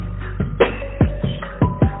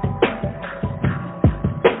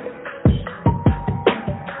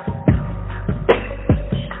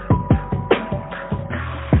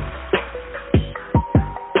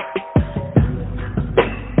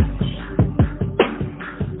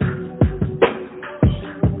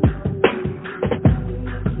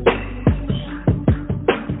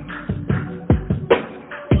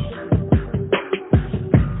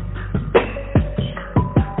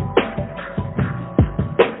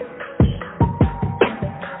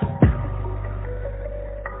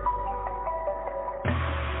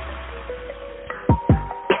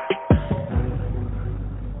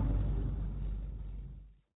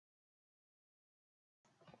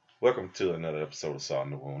to another episode of Salt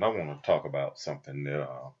in the Wound. I want to talk about something that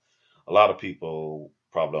a lot of people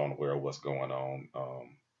probably aren't aware of what's going on,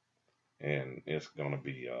 and it's going to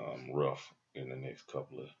be rough in the next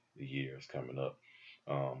couple of years coming up.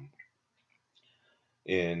 Um,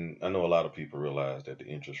 and I know a lot of people realize that the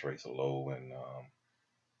interest rates are low, and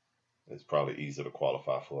it's probably easy to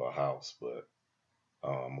qualify for a house, but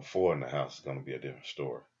affording a house is going to be a different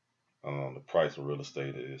story. The price of real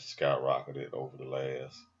estate is skyrocketed over the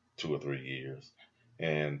last 2 or 3 years,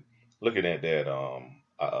 and looking at that,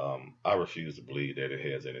 I refuse to believe that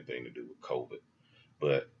it has anything to do with COVID.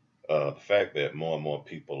 But the fact that more and more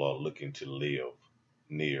people are looking to live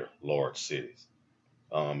near large cities,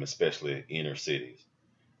 especially inner cities,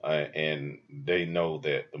 and they know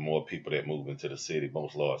that the more people that move into the city,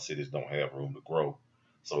 most large cities don't have room to grow,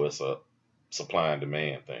 so it's a supply and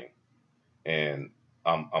demand thing. And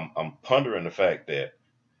I'm pondering the fact that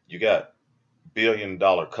you got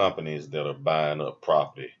billion-dollar companies that are buying up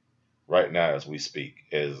property right now as we speak,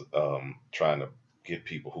 as trying to get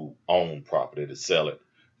people who own property to sell it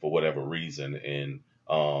for whatever reason, and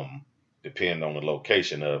depending on the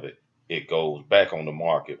location of it, it goes back on the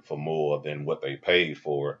market for more than what they paid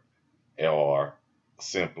for, or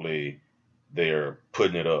simply they're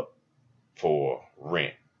putting it up for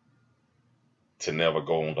rent to never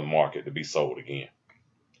go on the market to be sold again.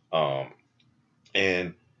 Um,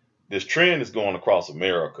 and this trend is going across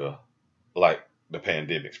America like the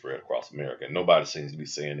pandemic spread across America, and nobody seems to be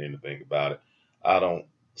saying anything about it. I don't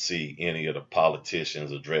see any of the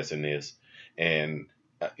politicians addressing this, and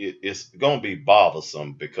it's going to be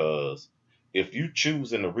bothersome because if you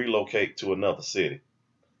choosing to relocate to another city,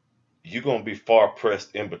 you're going to be far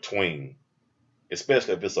pressed in between,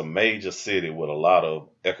 especially if it's a major city with a lot of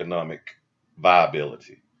economic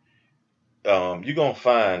viability. You're going to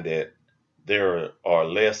find that there are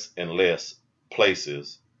less and less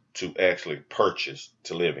places to actually purchase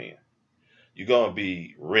to live in. You're going to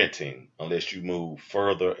be renting unless you move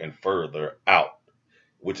further and further out,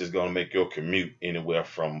 which is going to make your commute anywhere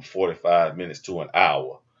from 45 minutes to an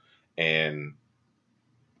hour. And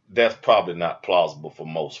that's probably not plausible for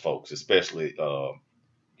most folks, especially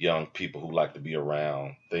young people who like to be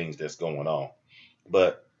around things that's going on.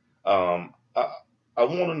 But I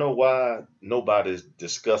want to know why nobody's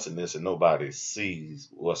discussing this and nobody sees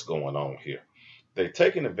what's going on here. They're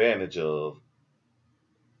taking advantage of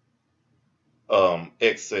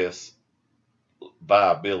excess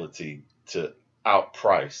viability to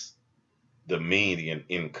outprice the median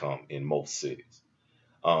income in most cities.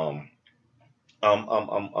 Um,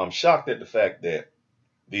 I'm shocked at the fact that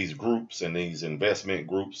these groups and these investment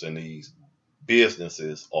groups and these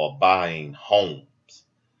businesses are buying homes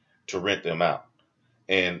to rent them out.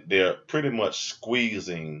 And they're pretty much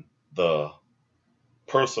squeezing the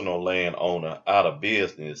personal landowner out of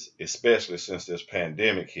business, especially since this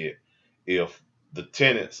pandemic hit, if the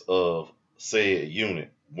tenants of said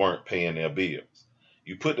unit weren't paying their bills.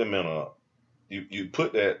 You put them in a you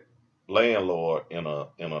put that landlord in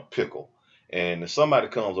a pickle. And if somebody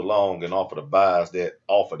comes along and offer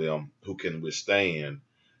them who can withstand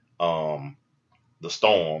um, the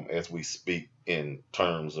storm as we speak in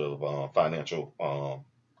terms of financial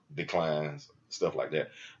declines, stuff like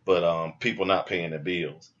that. But people not paying their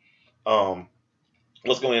bills. Um,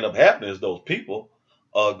 what's going to end up happening is those people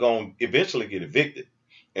are going to eventually get evicted.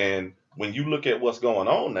 And when you look at what's going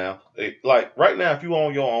on now, like right now, if you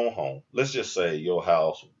own your own home, let's just say your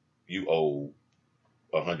house, you owe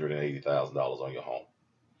 $180,000 on your home,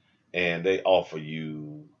 and they offer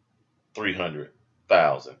you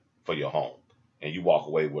 300,000 for your home, and you walk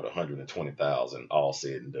away with 120,000, all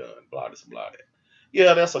said and done, blah this blah that.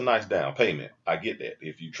 Yeah, that's a nice down payment. I get that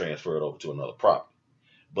if you transfer it over to another property,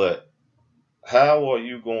 but how are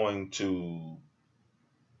you going to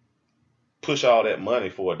push all that money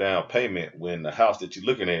for a down payment when the house that you're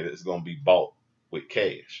looking at is going to be bought with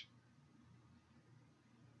cash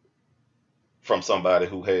from somebody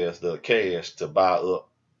who has the cash to buy up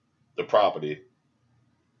the property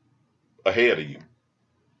ahead of you?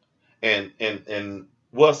 And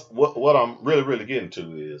what I'm really getting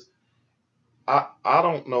to is I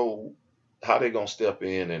don't know how they're gonna step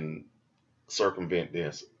in and circumvent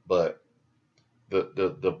this, but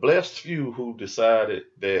the blessed few who decided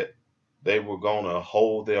that they were gonna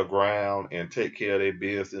hold their ground and take care of their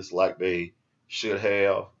business like they should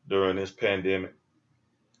have during this pandemic,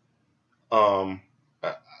 um,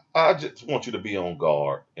 I, I just want you to be on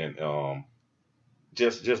guard and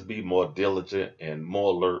just be more diligent and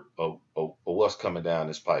more alert of what's coming down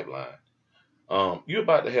this pipeline. You're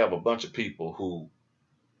about to have a bunch of people who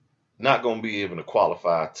not going to be able to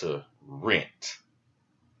qualify to rent.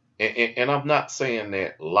 And I'm not saying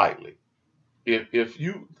that lightly. If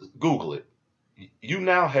you Google it, you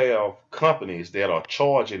now have companies that are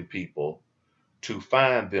charging people to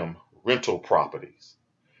find them rental properties,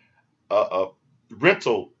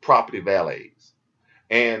 rental property valets,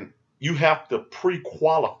 and you have to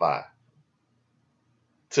pre-qualify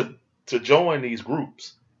to to join these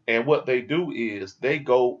groups. And what they do is they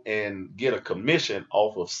go and get a commission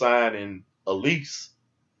off of signing a lease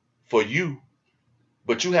for you,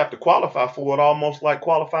 but you have to qualify for it almost like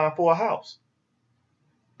qualifying for a house.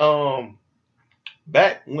 Um,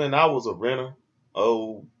 Back when I was a renter,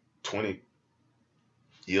 oh, 20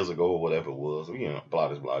 years ago or whatever it was, blah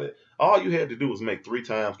this, blah that. All you had to do was make 3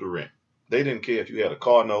 times the rent. They didn't care if you had a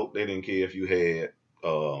car note. They didn't care if you had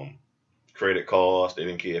credit cards. They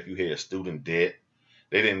didn't care if you had student debt.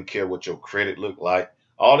 They didn't care what your credit looked like.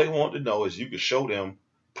 All they wanted to know is you could show them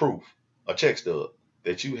proof, a check stub,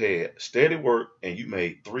 that you had steady work and you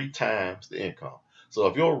made 3 times the income. So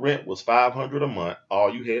if your rent was $500 a month,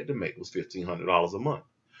 all you had to make was $1,500 a month.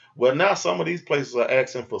 Well, now some of these places are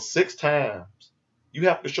asking for 6 times. You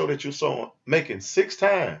have to show that you're making 6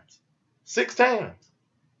 times, 6 times,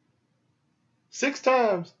 6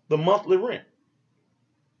 times the monthly rent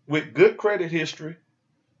with good credit history,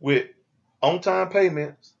 with on-time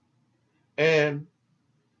payments and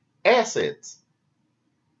assets.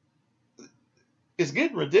 It's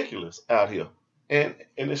getting ridiculous out here. And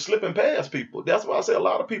it's slipping past people. That's why I say a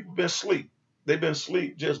lot of people been asleep. They've been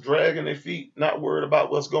asleep, just dragging their feet, not worried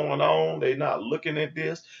about what's going on. They're not looking at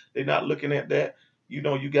this. They're not looking at that.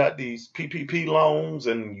 You got these PPP loans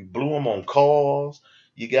and you blew them on cars.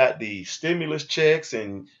 You got the stimulus checks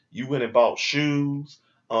and you went and bought shoes.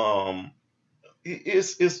 Um,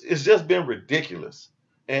 it's just been ridiculous.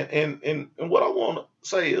 And what I want to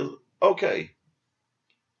say is, okay,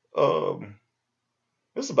 um,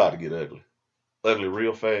 it's about to get ugly, ugly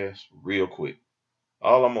real fast, real quick.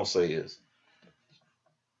 All I'm gonna say is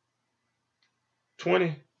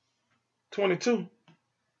 2022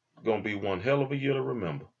 gonna be one hell of a year to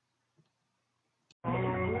remember.